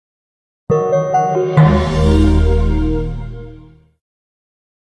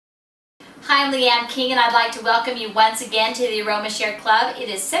Hi, I'm Leanne King, and I'd like to welcome you once again to the Aroma Share Club. It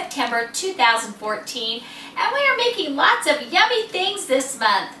is September 2014, and we are making lots of yummy things this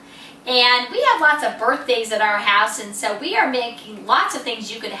month. And we have lots of birthdays at our house, and so we are making lots of things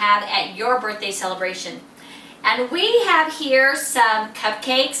you could have at your birthday celebration. And we have here some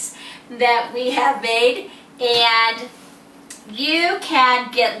cupcakes that we have made, and you can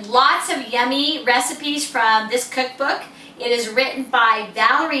get lots of yummy recipes from this cookbook. It is written by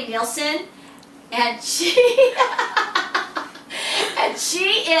Valerie Nielsen, and she is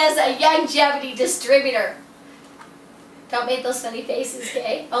a Youngevity distributor. Don't make those funny faces,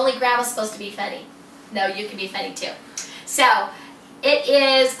 okay? Only Grandma's supposed to be funny. No, you can be funny too. So, it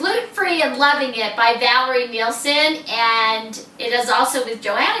is Gluten-Free and Loving It by Valerie Nielsen, and it is also with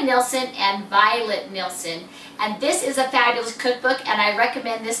Joanna Nielsen and Violet Nielsen. And this is a fabulous cookbook, and I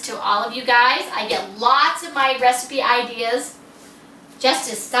recommend this to all of you guys. I get lots of my recipe ideas.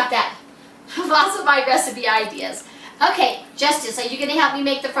 Justice, stop that. Lots of my recipe ideas. Okay, Justice, are you going to help me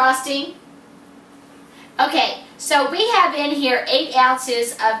make the frosting? Okay, so we have in here 8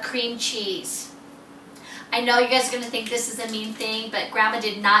 ounces of cream cheese. I know you guys are going to think this is a mean thing, but Grandma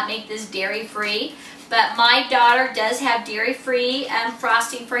did not make this dairy-free. But my daughter does have dairy-free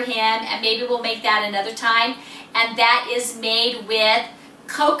frosting for him, and maybe we'll make that another time. And that is made with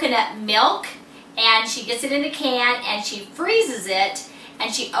coconut milk, and she gets it in a can, and she freezes it,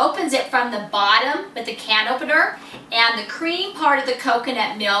 and she opens it from the bottom with the can opener, and the cream part of the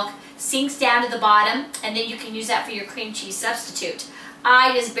coconut milk sinks down to the bottom, and then you can use that for your cream cheese substitute.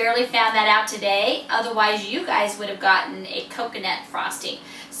 I just barely found that out today, otherwise you guys would have gotten a coconut frosting.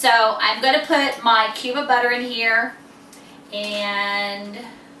 So I'm going to put my cube of butter in here, and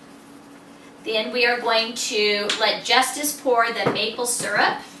then we are going to let Justice pour the maple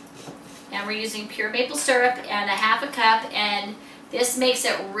syrup, and we're using pure maple syrup and a half a cup, and this makes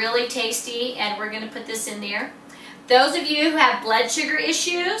it really tasty, and we're going to put this in there. Those of you who have blood sugar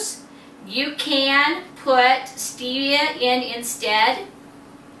issues, you can put stevia in instead.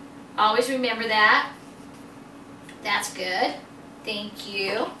 Always remember that. That's good. Thank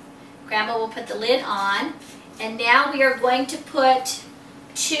you. Grandma will put the lid on. And now we are going to put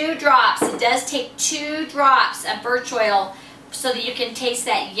 2 drops. It does take 2 drops of birch oil so that you can taste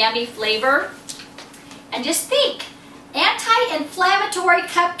that yummy flavor. And just think, anti-inflammatory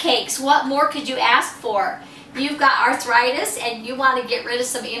cupcakes. What more could you ask for? You've got arthritis and you want to get rid of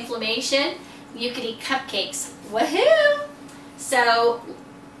some inflammation, you can eat cupcakes. Woohoo! So,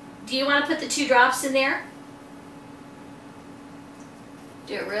 do you want to put the 2 drops in there?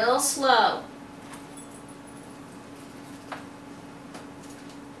 Do it real slow.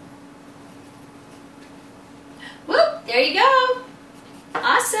 Whoop! There you go.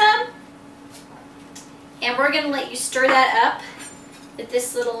 Awesome. And we're going to let you stir that up with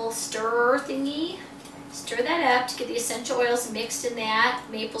this little stir thingy. Stir that up to get the essential oils mixed in that.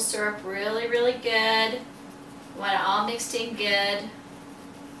 Maple syrup really, really good. You want it all mixed in good.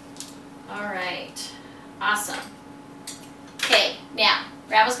 Alright. Awesome. Okay, now,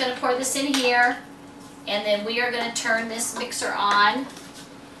 Grandma's going to pour this in here, and then we are going to turn this mixer on.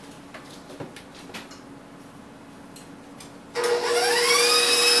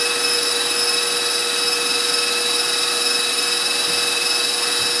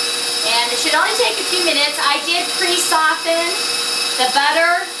 It should only take a few minutes. I did pre-soften the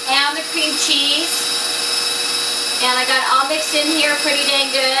butter and the cream cheese, and I got it all mixed in here pretty dang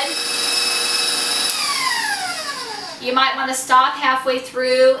good. You might want to stop halfway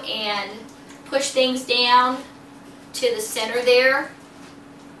through and push things down to the center there.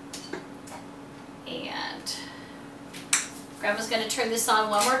 And Grandma's going to turn this on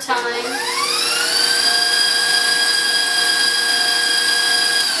one more time.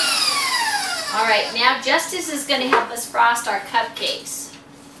 Alright, now Justice is going to help us frost our cupcakes.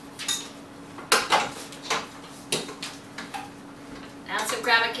 Now so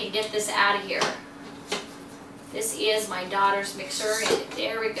Grandma can get this out of here. This is my daughter's mixer, and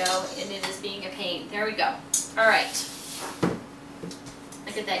there we go, and it is being a pain. There we go. Alright.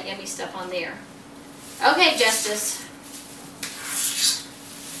 Look at that yummy stuff on there. Okay, Justice.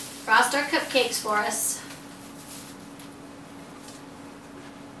 Frost our cupcakes for us.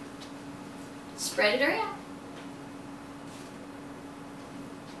 Spread it around.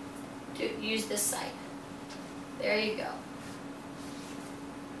 Use this side. There you go.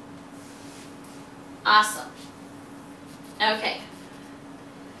 Awesome. Okay.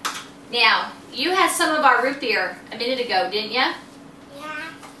 Now, you had some of our root beer a minute ago, didn't you?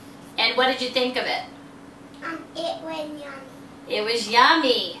 Yeah. And what did you think of it? It was yummy. It was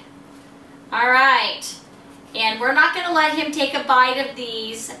yummy. All right. And we're not going to let him take a bite of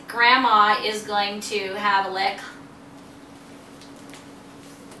these. Grandma is going to have a lick.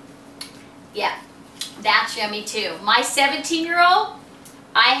 Yeah, that's yummy too. My 17-year-old,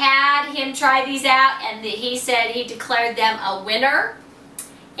 I had him try these out, and he said he declared them a winner.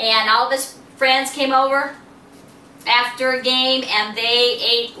 And all of his friends came over after a game, and they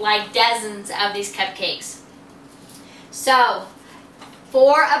ate like dozens of these cupcakes. So,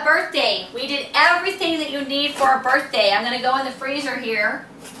 for a birthday, we did everything that you need for a birthday. I'm going to go in the freezer here.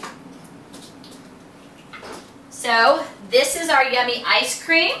 So, this is our yummy ice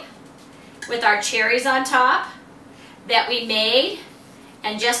cream with our cherries on top that we made.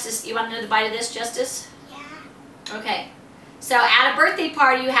 And Justice, you want another bite of this, Justice? Yeah. Okay. So at a birthday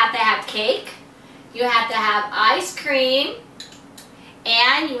party, you have to have cake, you have to have ice cream,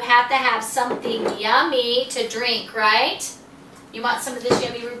 and you have to have something yummy to drink, right? You want some of this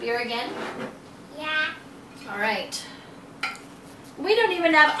yummy root beer again? Yeah. All right. We don't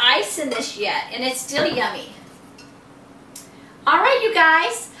even have ice in this yet, and it's still yummy. All right, you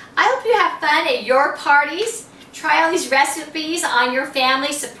guys. I hope you have fun at your parties. Try all these recipes on your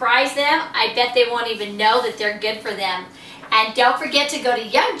family. Surprise them. I bet they won't even know that they're good for them. And don't forget to go to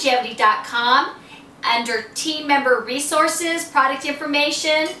youngjevity.com under Team Member Resources, Product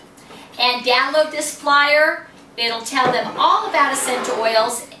Information, and download this flyer. It'll tell them all about essential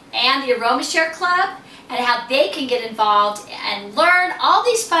oils and the AromaShare Club and how they can get involved and learn all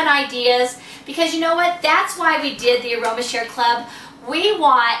these fun ideas, because you know what? That's why we did the AromaShare Club. We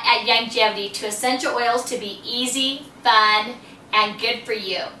want at Youngevity to essential oils to be easy, fun, and good for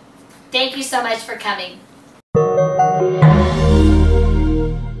you. Thank you so much for coming.